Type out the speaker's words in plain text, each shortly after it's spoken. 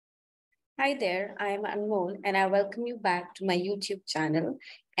Hi there, I am Anmol and I welcome you back to my YouTube channel.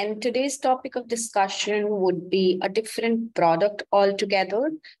 And today's topic of discussion would be a different product altogether,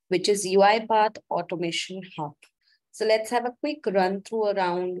 which is UiPath Automation Hub. So let's have a quick run through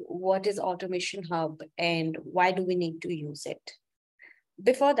around what is Automation Hub and why do we need to use it.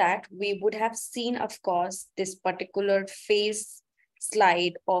 Before that, we would have seen, of course, this particular phase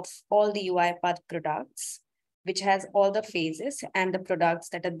slide of all the UiPath products, which has all the phases and the products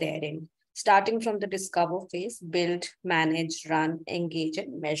that are therein, starting from the discover phase, build, manage, run, engage,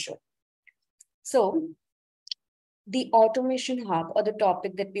 and measure. So the automation hub or the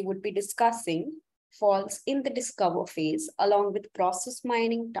topic that we would be discussing falls in the discover phase along with process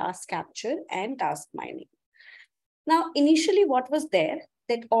mining, task capture, and task mining. Now, initially, what was there?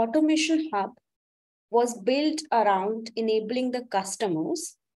 That automation hub was built around enabling the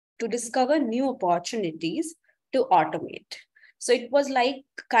customers to discover new opportunities to automate. So it was like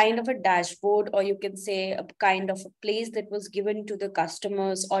kind of a dashboard, or you can say a kind of a place that was given to the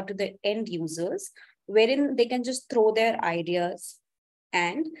customers or to the end users, wherein they can just throw their ideas.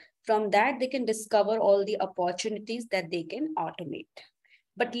 And from that, they can discover all the opportunities that they can automate.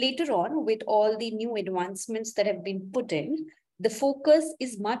 But later on, with all the new advancements that have been put in, the focus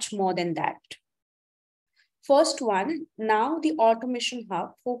is much more than that. First one, now the Automation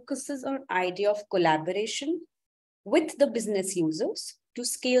Hub focuses on idea of collaboration with the business users to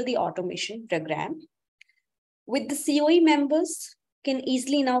scale the automation program. With the COE members can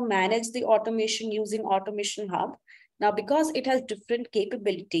easily now manage the automation using Automation Hub. Now, because it has different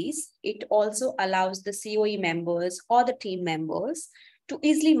capabilities, it also allows the COE members or the team members to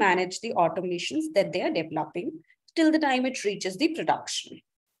easily manage the automations that they are developing till the time it reaches the production.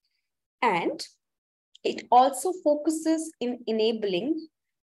 And it also focuses in enabling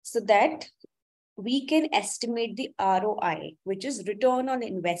so that we can estimate the ROI, which is return on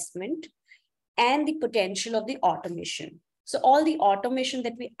investment, and the potential of the automation. So all the automation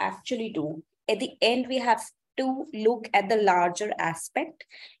that we actually do, at the end, we have to look at the larger aspect,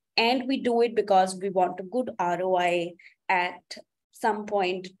 and we do it because we want a good ROI at some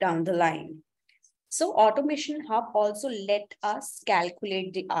point down the line. So Automation Hub also let us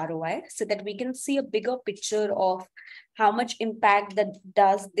calculate the ROI so that we can see a bigger picture of how much impact that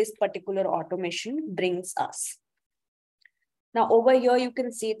does this particular automation brings us. Now over here, you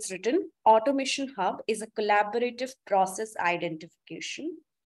can see it's written, Automation Hub is a collaborative process identification,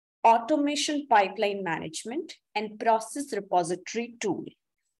 automation pipeline management, and process repository tool.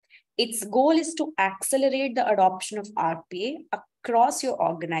 Its goal is to accelerate the adoption of RPA across your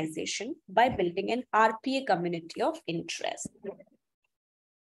organization by building an RPA community of interest.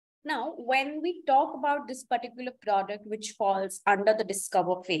 Now, when we talk about this particular product, which falls under the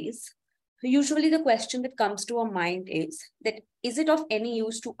discover phase, usually the question that comes to our mind is it of any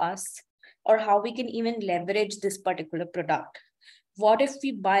use to us, or how we can even leverage this particular product? What if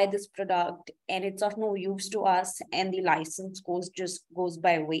we buy this product and it's of no use to us and the license cost just goes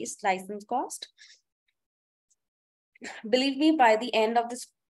by waste, license cost? Believe me, by the end of this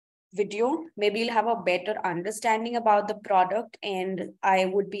video, maybe you'll have a better understanding about the product, and I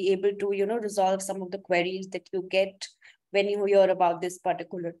would be able to, resolve some of the queries that you get when you hear about this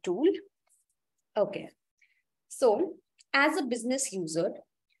particular tool. Okay. So as a business user,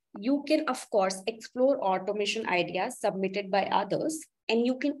 you can, of course, explore automation ideas submitted by others, and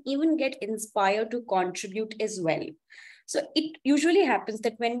you can even get inspired to contribute as well. So it usually happens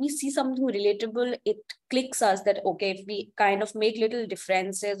that when we see something relatable, it clicks us that, okay, if we kind of make little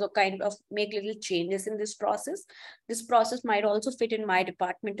differences or kind of make little changes in this process might also fit in my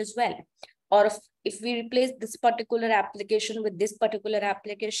department as well. Or if we replace this particular application with this particular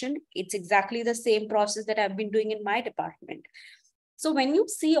application, it's exactly the same process that I've been doing in my department. So when you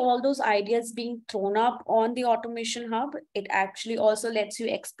see all those ideas being thrown up on the Automation Hub, it actually also lets you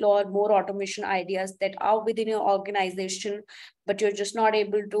explore more automation ideas that are within your organization, but you're just not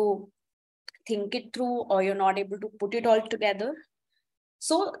able to think it through, or you're not able to put it all together.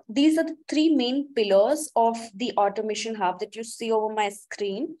 So these are the three main pillars of the Automation Hub that you see over my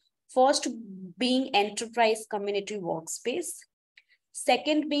screen. First being enterprise community workspace.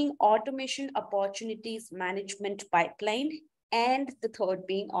 Second being automation opportunities management pipeline. And the third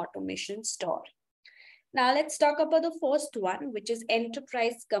being automation store. Now let's talk about the first one, which is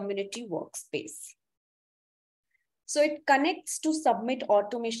enterprise community workspace. So it connects to submit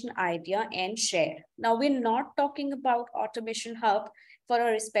automation idea and share. Now we're not talking about Automation Hub for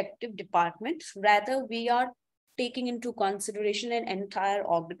a respective department. Rather, we are taking into consideration an entire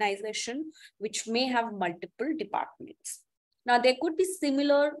organization, which may have multiple departments. Now there could be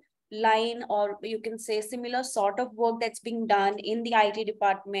similar line, or you can say similar sort of work that's being done in the IT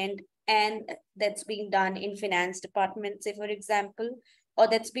department and that's being done in finance department, say for example, or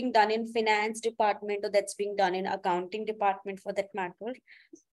that's being done in finance department, or that's being done in accounting department for that matter.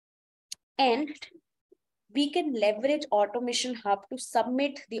 And we can leverage Automation Hub to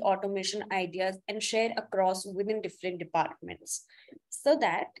submit the automation ideas and share across within different departments. So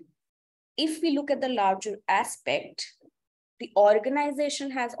that if we look at the larger aspect, the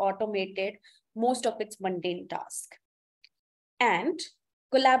organization has automated most of its mundane tasks. And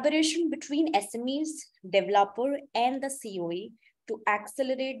collaboration between SMEs, developer, and the COE to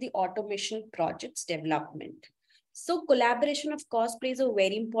accelerate the automation project's development. So collaboration, of course, plays a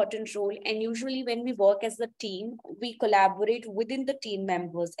very important role. And usually when we work as a team, we collaborate within the team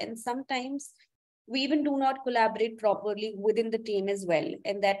members. And sometimes we even do not collaborate properly within the team as well.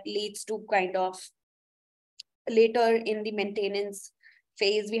 And that leads to kind of later in the maintenance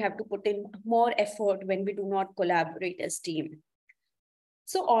phase, we have to put in more effort when we do not collaborate as team.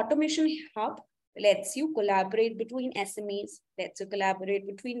 So Automation Hub lets you collaborate between SMEs, lets you collaborate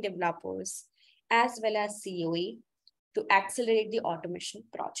between developers, as well as COE to accelerate the automation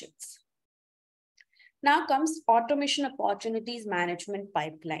projects. Now comes automation opportunities management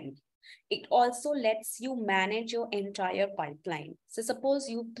pipeline. It also lets you manage your entire pipeline. So suppose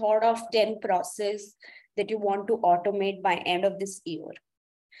you thought of 10 processes that you want to automate by end of this year.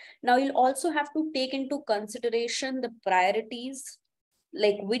 Now you'll also have to take into consideration the priorities,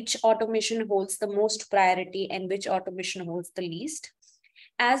 like which automation holds the most priority and which automation holds the least,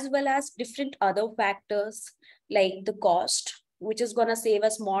 as well as different other factors like the cost, which is going to save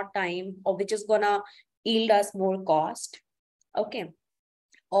us more time or which is going to yield us more cost, okay,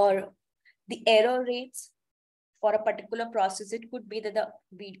 or the error rates for a particular process. It could be that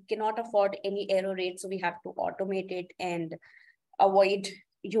we cannot afford any error rate, so we have to automate it and avoid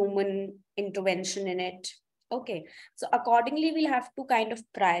human intervention in it. Okay, so accordingly, we'll have to kind of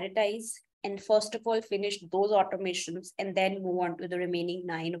prioritize and first of all finish those automations and then move on to the remaining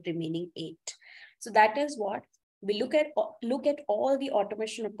 9 or remaining 8. So that is what we look at all the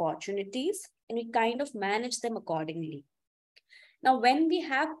automation opportunities and we kind of manage them accordingly. Now, when we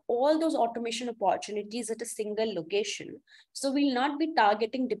have all those automation opportunities at a single location, so we'll not be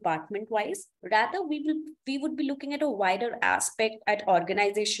targeting department-wise. Rather, we would be looking at a wider aspect at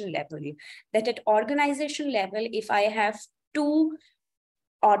organization level. That at organization level, if I have 2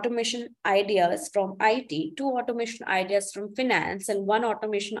 automation ideas from IT, 2 automation ideas from finance, and 1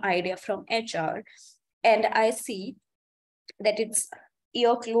 automation idea from HR, and I see that it's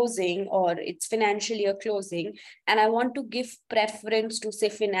year closing or it's financial year closing, and I want to give preference to say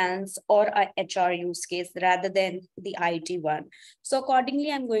finance or a HR use case rather than the IT one. So accordingly,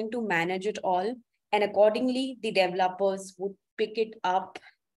 I'm going to manage it all. And accordingly, the developers would pick up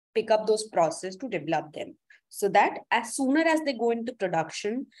those processes to develop them. So that as sooner as they go into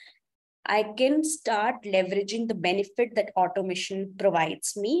production, I can start leveraging the benefit that automation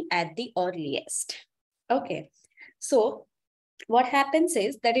provides me at the earliest. Okay, so what happens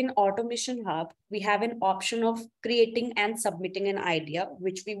is that in Automation Hub, we have an option of creating and submitting an idea,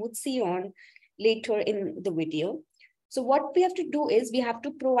 which we would see on later in the video. So what we have to do is we have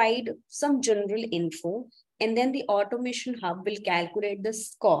to provide some general info, and then the Automation Hub will calculate the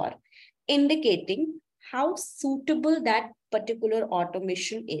score, indicating how suitable that particular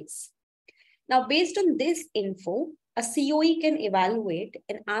automation is. Now, based on this info, a COE can evaluate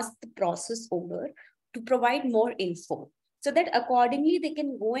and ask the process owner to provide more info, so that accordingly they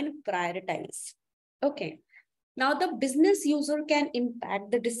can go and prioritize. Okay. Now the business user can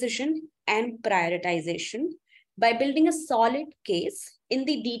impact the decision and prioritization by building a solid case in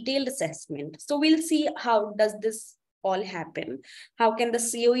the detailed assessment. So we'll see how does this all happen. How can the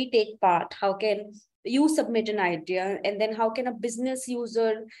COE take part? How can you submit an idea? And then how can a business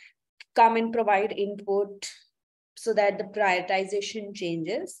user come and provide input so that the prioritization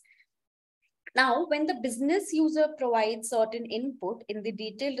changes? Now, when the business user provides certain input in the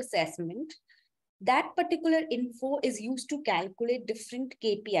detailed assessment, that particular info is used to calculate different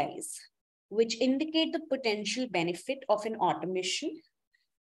KPIs, which indicate the potential benefit of an automation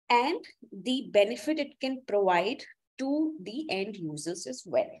and the benefit it can provide to the end users as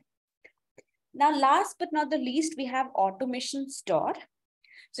well. Now, last but not the least, we have automation store.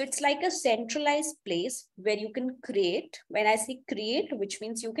 So it's like a centralized place where you can create. When I say create, which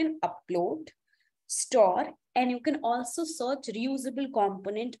means you can upload, store, and you can also search reusable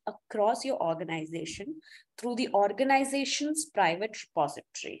component across your organization through the organization's private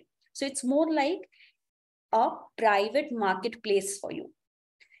repository. So it's more like a private marketplace for you.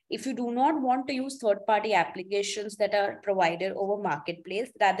 If you do not want to use third-party applications that are provided over marketplace,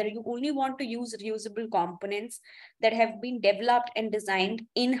 rather you only want to use reusable components that have been developed and designed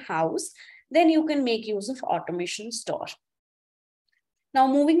in-house, then you can make use of automation store. Now,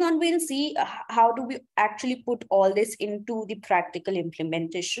 moving on, we'll see how do we actually put all this into the practical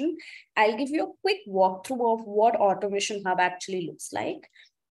implementation. I'll give you a quick walkthrough of what Automation Hub actually looks like.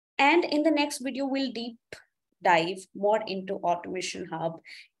 And in the next video, we'll deep dive more into Automation Hub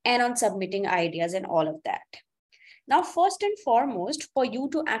and on submitting ideas and all of that. Now, first and foremost, for you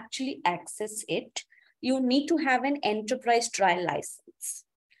to actually access it, you need to have an enterprise trial license.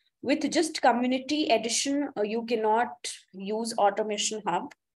 With just community edition, you cannot use Automation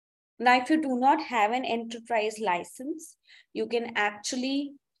Hub. Now, if you do not have an enterprise license, you can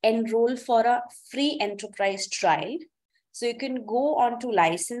actually enroll for a free enterprise trial. So you can go on to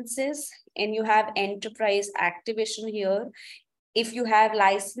licenses and you have enterprise activation here. If you have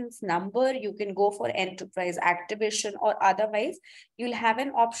license number, you can go for enterprise activation, or otherwise you'll have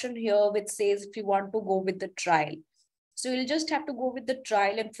an option here which says if you want to go with the trial. So you'll just have to go with the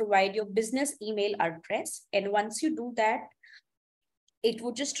trial and provide your business email address. And once you do that, it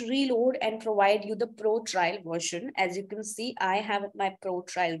would just reload and provide you the pro trial version. As you can see, I have my pro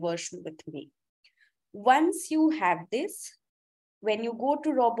trial version with me. Once you have this, when you go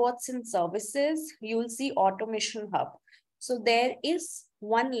to robots and services, you will see Automation Hub. So there is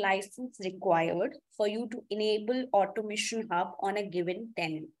one license required for you to enable Automation Hub on a given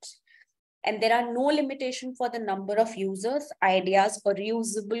tenant. And there are no limitation for the number of users, ideas, or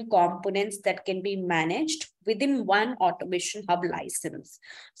reusable components that can be managed within one Automation Hub license.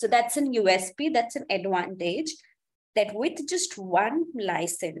 So that's an USP, that's an advantage, that with just one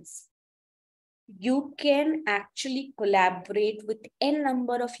license, you can actually collaborate with n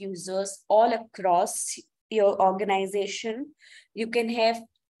number of users all across your organization. You can have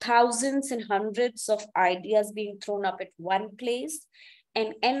thousands and hundreds of ideas being thrown up at one place,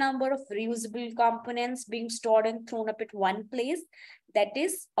 and n number of reusable components being stored and thrown up at one place that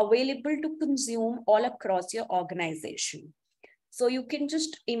is available to consume all across your organization. So you can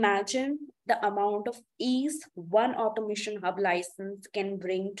just imagine the amount of ease one Automation Hub license can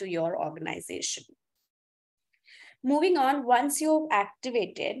bring to your organization. Moving on, once you've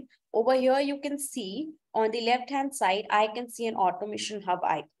activated, over here you can see on the left-hand side, I can see an Automation Hub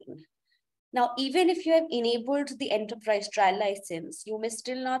icon. Now, even if you have enabled the enterprise trial license, you may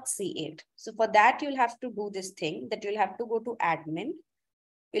still not see it. So for that, you'll have to do this thing that you'll have to go to admin.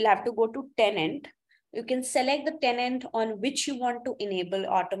 You'll have to go to tenant. You can select the tenant on which you want to enable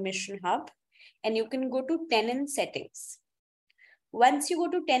Automation Hub, and you can go to tenant settings. Once you go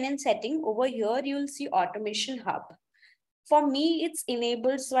to tenant setting, over here, you'll see Automation Hub. For me, it's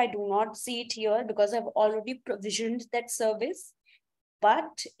enabled, so I do not see it here because I've already provisioned that service.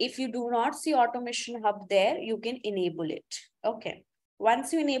 But if you do not see Automation Hub there, you can enable it. Okay.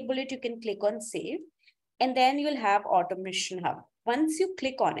 Once you enable it, you can click on save, and then you'll have Automation Hub. Once you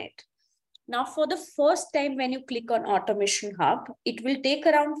click on it, now for the first time when you click on Automation Hub, it will take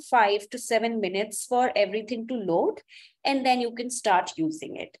around 5 to 7 minutes for everything to load, and then you can start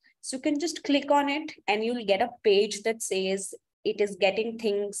using it. So you can just click on it and you'll get a page that says it is getting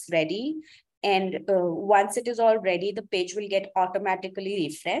things ready. And once it is all ready, the page will get automatically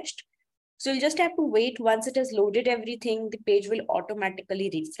refreshed. So you'll just have to wait. Once it has loaded everything, the page will automatically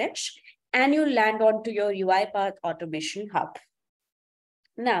refresh and you'll land onto your UiPath Automation Hub.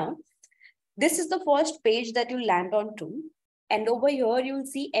 Now, this is the first page that you land onto. And over here, you'll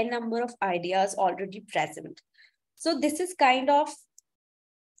see a number of ideas already present. So this is kind of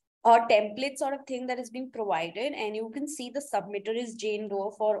a template sort of thing that is being provided, and you can see the submitter is Jane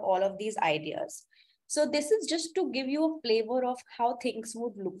Doe for all of these ideas. So this is just to give you a flavor of how things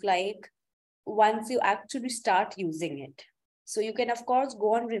would look like once you actually start using it. So you can, of course,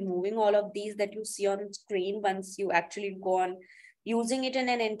 go on removing all of these that you see on screen once you actually go on using it in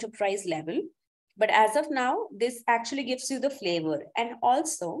an enterprise level. But as of now, this actually gives you the flavor. And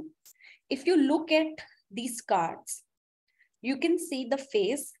also, if you look at these cards, you can see the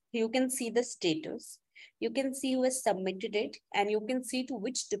face, you can see the status, you can see who has submitted it, and you can see to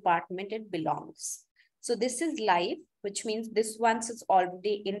which department it belongs. So this is live, which means this one is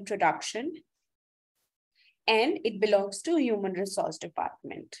already in production, and it belongs to Human Resource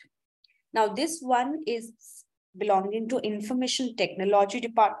Department. Now this one is belonging to Information Technology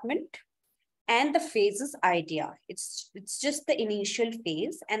Department, and the phase is idea. It's just the initial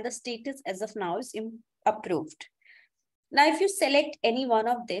phase, and the status as of now is approved. Now, if you select any one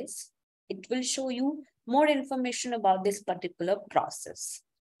of this, it will show you more information about this particular process.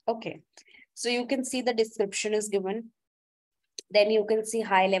 Okay, so you can see the description is given. Then you can see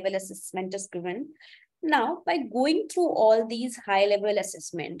high level assessment is given. Now, by going through all these high level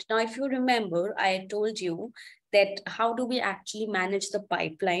assessment, now if you remember, I told you that how do we actually manage the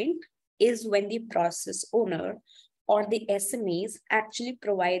pipeline is when the process owner or the SMEs actually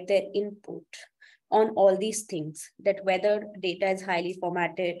provide their input on all these things, that whether data is highly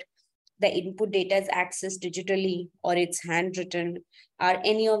formatted, the input data is accessed digitally or it's handwritten, are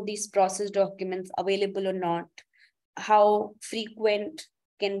any of these process documents available or not, how frequent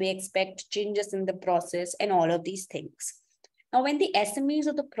can we expect changes in the process, and all of these things. Now, when the SMEs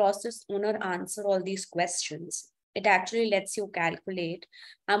or the process owner answer all these questions, it actually lets you calculate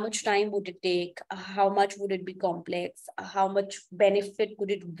how much time would it take, how much would it be complex, how much benefit could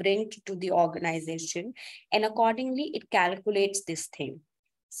it bring to the organization, and accordingly, it calculates this thing,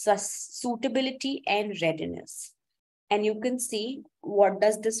 suitability and readiness. And you can see what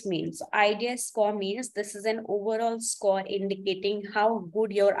does this mean. So idea score means this is an overall score indicating how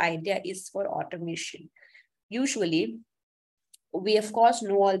good your idea is for automation. Usually, we of course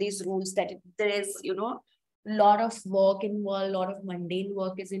know all these rules that there is, a lot of work involved, a lot of mundane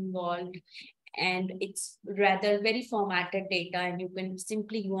work is involved, and it's rather very formatted data, and you can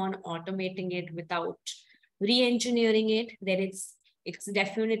simply go on automating it without re-engineering it. Then it's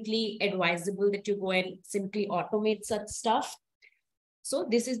definitely advisable that you go and simply automate such stuff. So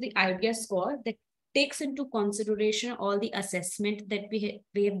this is the idea score that takes into consideration all the assessment that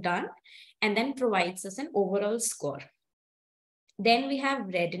we have done and then provides us an overall score. Then we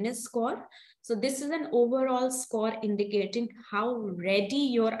have readiness score. So this is an overall score indicating how ready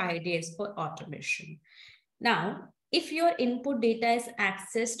your idea is for automation. Now, if your input data is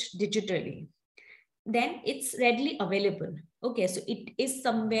accessed digitally, then it's readily available. Okay, so it is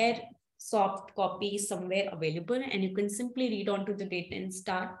somewhere soft copy, somewhere available, and you can simply read onto the data and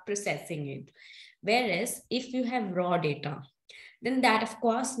start processing it. Whereas if you have raw data, then that of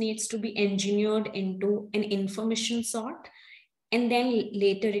course needs to be engineered into an information sort, and then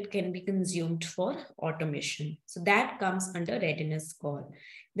later it can be consumed for automation. So that comes under readiness score.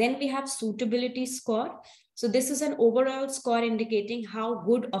 Then we have suitability score. So this is an overall score indicating how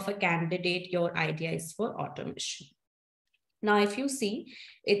good of a candidate your idea is for automation. Now, if you see,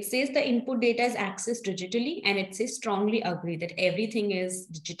 it says the input data is accessed digitally, and it says strongly agree that everything is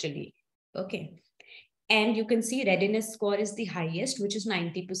digitally. Okay. And you can see readiness score is the highest, which is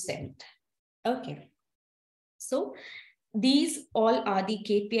 90%. Okay. So these all are the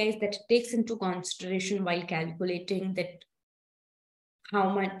KPIs that it takes into consideration while calculating that how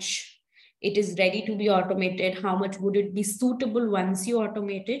much it is ready to be automated, how much would it be suitable once you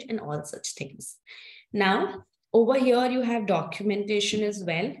automate it, and all such things. Now, over here, you have documentation as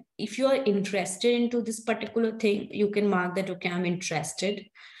well. If you are interested into this particular thing, you can mark that, okay, I'm interested.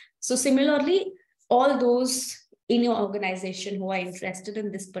 So similarly, all those in your organization who are interested in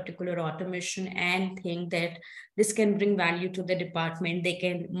this particular automation and think that this can bring value to the department, they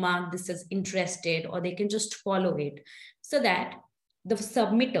can mark this as interested, or they can just follow it, so that the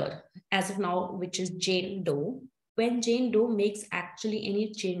submitter, as of now, which is Jane Doe, when Jane Doe makes actually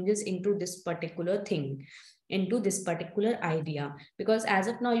any changes into this particular thing, into this particular idea, because as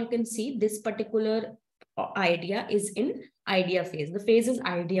of now, you can see this particular idea is in idea phase. The phase is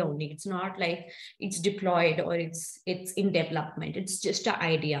idea only. It's not like it's deployed or it's in development. It's just an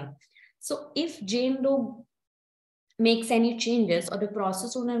idea. So if Jane Doe makes any changes, or the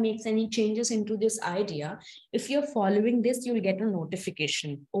process owner makes any changes into this idea, if you're following this, you'll get a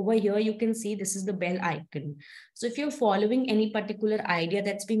notification. Over here, you can see this is the bell icon. So if you're following any particular idea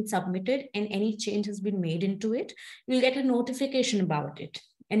that's been submitted and any change has been made into it, you'll get a notification about it,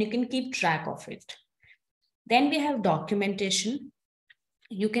 and you can keep track of it. Then we have documentation.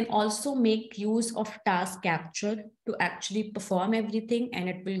 You can also make use of task capture to actually perform everything, and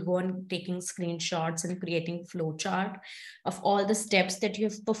it will go on taking screenshots and creating flowchart of all the steps that you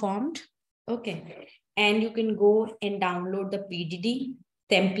have performed. Okay. And you can go and download the PDD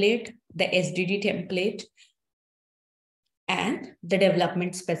template, the SDD template, and the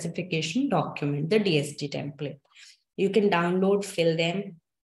development specification document, the DSD template. You can download, fill them,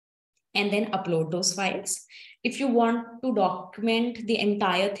 and then upload those files. If you want to document the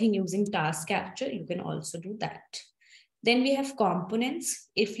entire thing using task capture, you can also do that. Then we have components.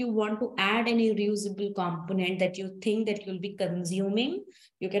 If you want to add any reusable component that you think that you'll be consuming,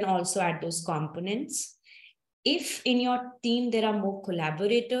 you can also add those components. If in your team there are more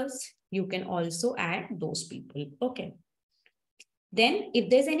collaborators, you can also add those people. Okay. Then if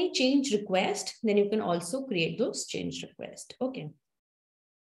there's any change request, then you can also create those change requests. Okay.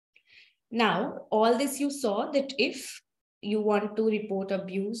 Now, all this you saw that if you want to report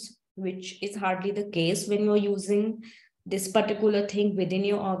abuse, which is hardly the case when you're using this particular thing within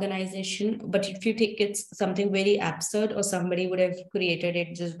your organization. But if you think it's something very absurd or somebody would have created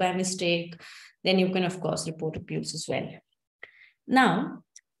it just by mistake, then you can, of course, report abuse as well. Now,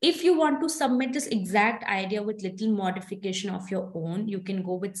 if you want to submit this exact idea with little modification of your own, you can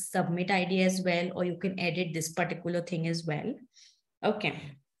go with submit idea as well, or you can edit this particular thing as well.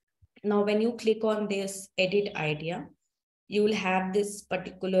 Okay. Now, when you click on this edit idea, you will have this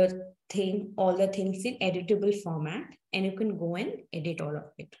particular thing, all the things in editable format, and you can go and edit all of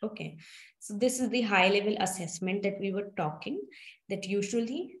it. Okay. So this is the high level assessment that we were talking, that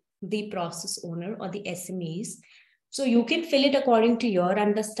usually the process owner or the SMEs, so you can fill it according to your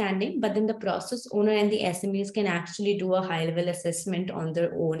understanding, but then the process owner and the SMEs can actually do a high level assessment on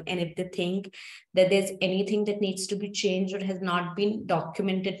their own. And if they think that there's anything that needs to be changed or has not been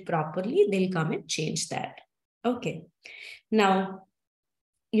documented properly, they'll come and change that. Okay. Now,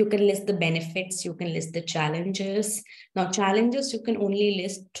 you can list the benefits, you can list the challenges. Now, challenges you can only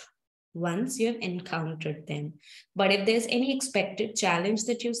list once you have encountered them. But if there's any expected challenge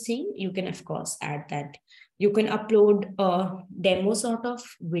that you're seeing, you can, of course, add that. You can upload a demo sort of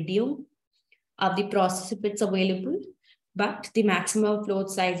video of the process if it's available, but the maximum upload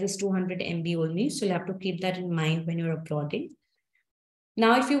size is 200 MB only. So you have to keep that in mind when you're uploading.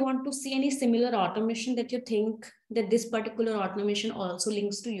 Now, if you want to see any similar automation that you think that this particular automation also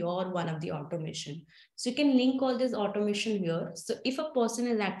links to your one of the automation, so you can link all this automation here. So if a person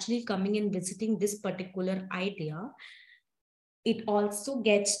is actually coming and visiting this particular idea, it also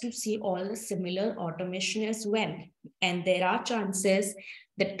gets to see all the similar automation as well. And there are chances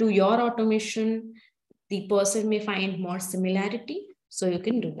that to your automation, the person may find more similarity. So you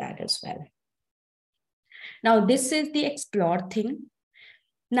can do that as well. Now, this is the explore thing.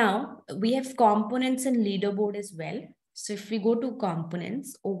 Now, we have components and leaderboard as well. So if we go to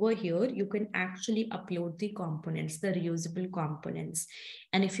components over here, you can actually upload the components, the reusable components.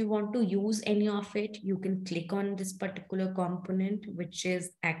 And if you want to use any of it, you can click on this particular component, which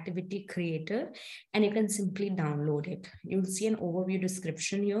is activity creator, and you can simply download it. You'll see an overview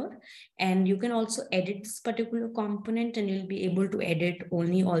description here, and you can also edit this particular component, and you'll be able to edit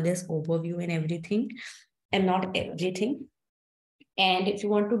only all this overview and everything, and not everything. And if you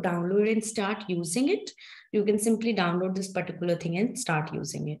want to download and start using it, you can simply download this particular thing and start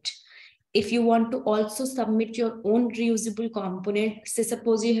using it. If you want to also submit your own reusable component, say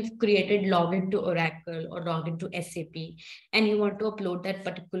suppose you have created login to Oracle or login to SAP, and you want to upload that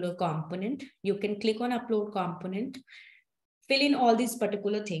particular component, you can click on upload component, fill in all these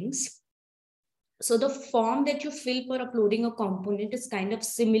particular things. So the form that you fill for uploading a component is kind of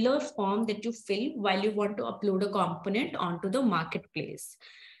similar form that you fill while you want to upload a component onto the marketplace.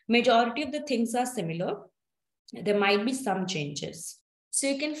 Majority of the things are similar. There might be some changes. So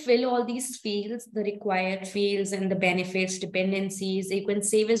you can fill all these fields, the required fields and the benefits, dependencies. You can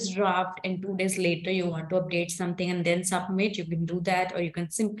save as draft, and 2 days later you want to update something and then submit. You can do that, or you can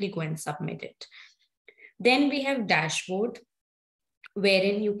simply go and submit it. Then we have dashboard,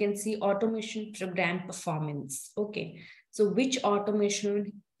 wherein you can see automation program performance. Okay, so which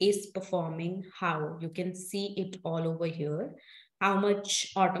automation is performing how, you can see it all over here. How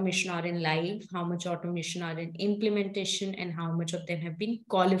much automation are in live, how much automation are in implementation, and how much of them have been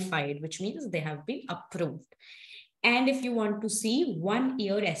qualified, which means they have been approved. And if you want to see 1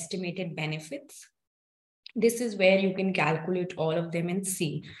 year estimated benefits, this is where you can calculate all of them and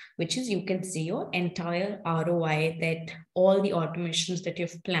see, which is you can see your entire ROI that all the automations that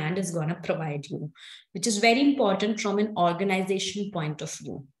you've planned is going to provide you, which is very important from an organization point of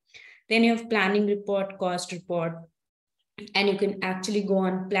view. Then you have planning report, cost report, and you can actually go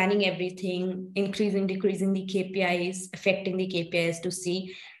on planning everything, increasing, decreasing the KPIs, affecting the KPIs to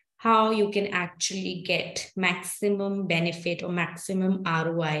see how you can actually get maximum benefit or maximum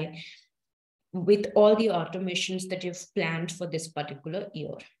ROI with all the automations that you've planned for this particular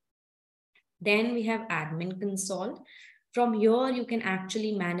year. Then we have admin console. From here, you can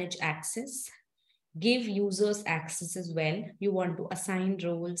actually manage access, give users access as well. You want to assign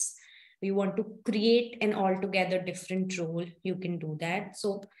roles. You want to create an altogether different role. You can do that.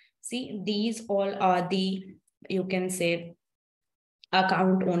 So see, these all are the, you can say,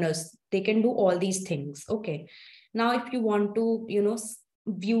 account owners. They can do all these things. Okay. Now, if you want to,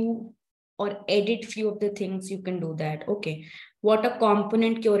 view or edit few of the things, you can do that. Okay, what a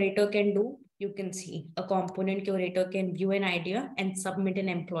component curator can do, you can see a component curator can view an idea and submit an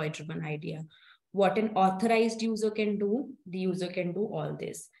employee driven idea. What an authorized user can do, the user can do all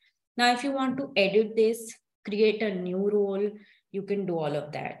this. Now, if you want to edit this, create a new role, you can do all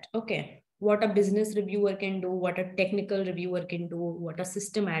of that. Okay, what a business reviewer can do, what a technical reviewer can do, what a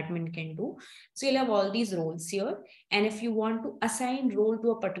system admin can do. So you'll have all these roles here. And if you want to assign role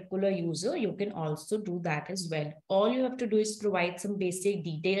to a particular user, you can also do that as well. All you have to do is provide some basic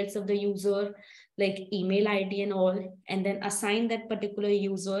details of the user, like email ID and all, and then assign that particular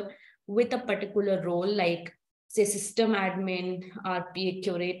user with a particular role, like say system admin, RPA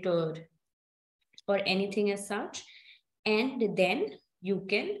curator, or anything as such. And then you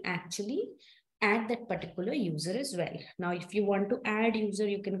can actually add that particular user as well. Now, if you want to add user,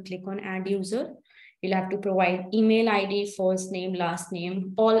 you can click on add user. You'll have to provide email ID, first name, last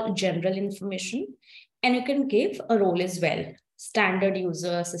name, all general information. And you can give a role as well. Standard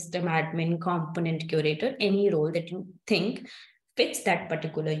user, system admin, component curator, any role that you think fits that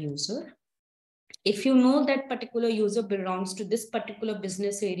particular user. If you know that particular user belongs to this particular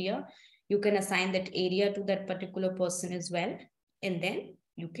business area, you can assign that area to that particular person as well. And then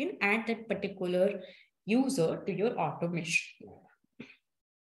you can add that particular user to your automation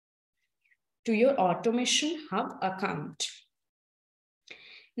hub account.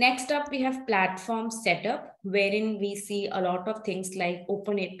 Next up, we have platform setup, wherein we see a lot of things like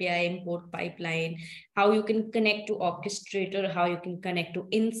open API, import pipeline, how you can connect to orchestrator, how you can connect to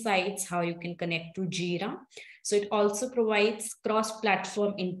insights, how you can connect to Jira. So it also provides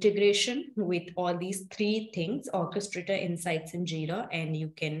cross-platform integration with all these three things, orchestrator, insights, and Jira, and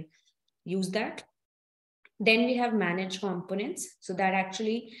you can use that. Then we have manage components. So that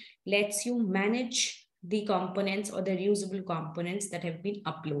actually lets you manage the components or the reusable components that have been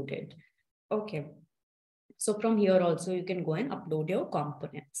uploaded. Okay. So from here also you can go and upload your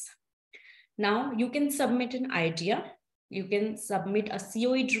components. Now you can submit an idea. You can submit a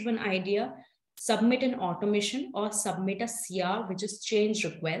COE driven idea, submit an automation, or submit a CR, which is change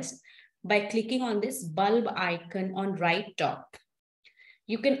request, by clicking on this bulb icon on right top.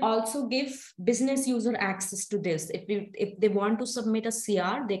 You can also give business user access to this. If they want to submit a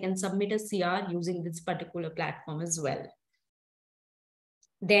CR, they can submit a CR using this particular platform as well.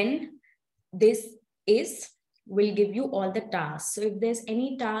 Then this will give you all the tasks. So if there's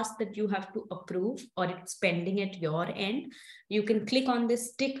any task that you have to approve or it's pending at your end, you can click on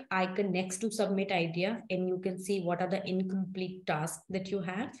this tick icon next to submit idea, and you can see what are the incomplete tasks that you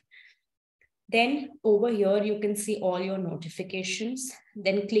have. Then over here, you can see all your notifications.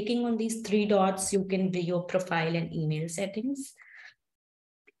 Then clicking on these three dots, you can view your profile and email settings.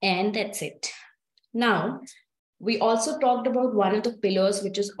 And that's it. Now, we also talked about one of the pillars,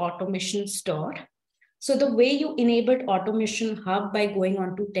 which is automation store. So the way you enabled automation hub by going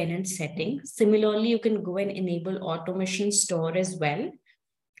on to tenant settings, similarly, you can go and enable automation store as well.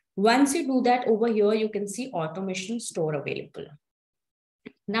 Once you do that, over here, you can see automation store available.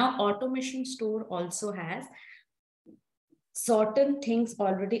 Now, automation store also has certain things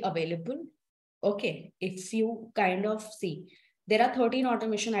already available. Okay, if you kind of see, there are 13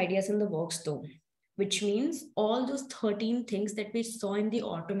 automation ideas in the works though, which means all those 13 things that we saw in the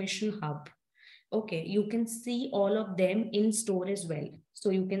automation hub. Okay, you can see all of them in store as well.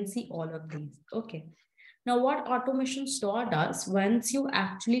 So you can see all of these. Okay. Now, what automation store does, once you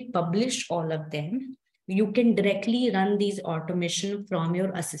actually publish all of them, you can directly run these automation from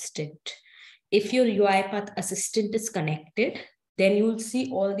your assistant. If your UiPath assistant is connected, then you'll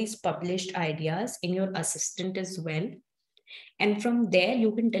see all these published ideas in your assistant as well. And from there,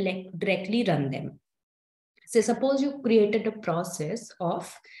 you can directly run them. So suppose you created a process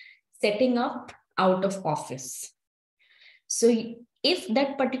of setting up out of office. So if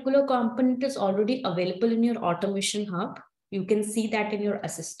that particular component is already available in your automation hub, you can see that in your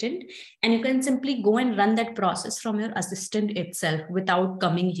assistant, and you can simply go and run that process from your assistant itself without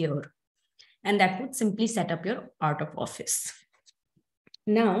coming here. And that would simply set up your out of office.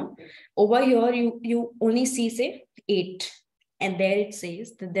 Now, over here, you only see, say, 8. And there it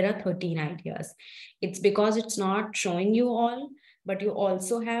says that there are 13 ideas. It's because it's not showing you all, but you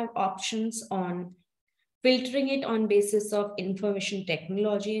also have options on filtering it on basis of information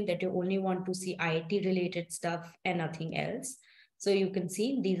technology, that you only want to see IT related stuff and nothing else. So you can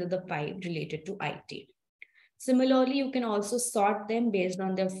see these are the 5 related to IT. Similarly, you can also sort them based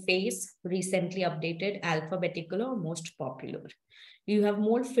on their phase, recently updated, alphabetical, or most popular. You have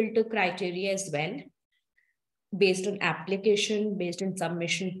more filter criteria as well, based on application, based on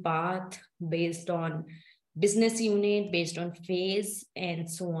submission path, based on business unit, based on phase, and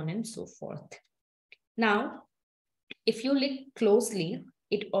so on and so forth. Now, if you look closely,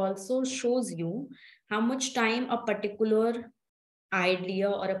 it also shows you how much time a particular idea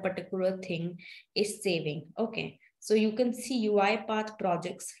or a particular thing is saving. Okay, So you can see UiPath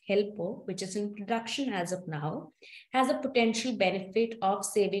Projects Helper, which is in production as of now, has a potential benefit of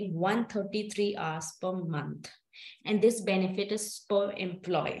saving 133 hours per month. And this benefit is per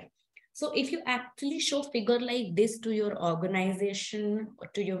employee. So if you actually show figure like this to your organization, or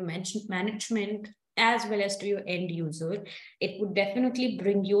to your management, as well as to your end user, it would definitely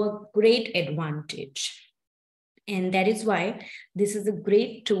bring you a great advantage. And that is why this is a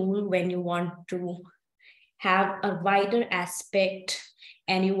great tool when you want to have a wider aspect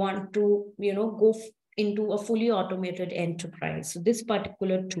and you want to, go into a fully automated enterprise. So this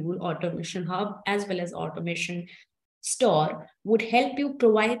particular tool, Automation Hub, as well as Automation Store, would help you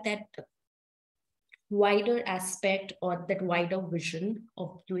provide that wider aspect or that wider vision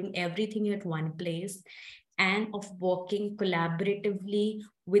of doing everything at one place and of working collaboratively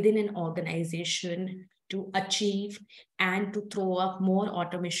within an organization to achieve and to throw up more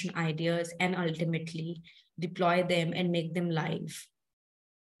automation ideas and ultimately deploy them and make them live.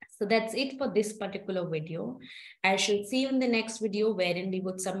 So that's it for this particular video. I shall see you in the next video wherein we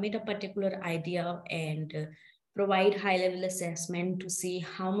would submit a particular idea and provide high-level assessment to see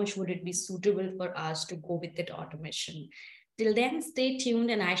how much would it be suitable for us to go with that automation. Till then, stay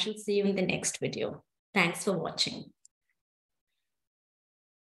tuned and I shall see you in the next video. Thanks for watching.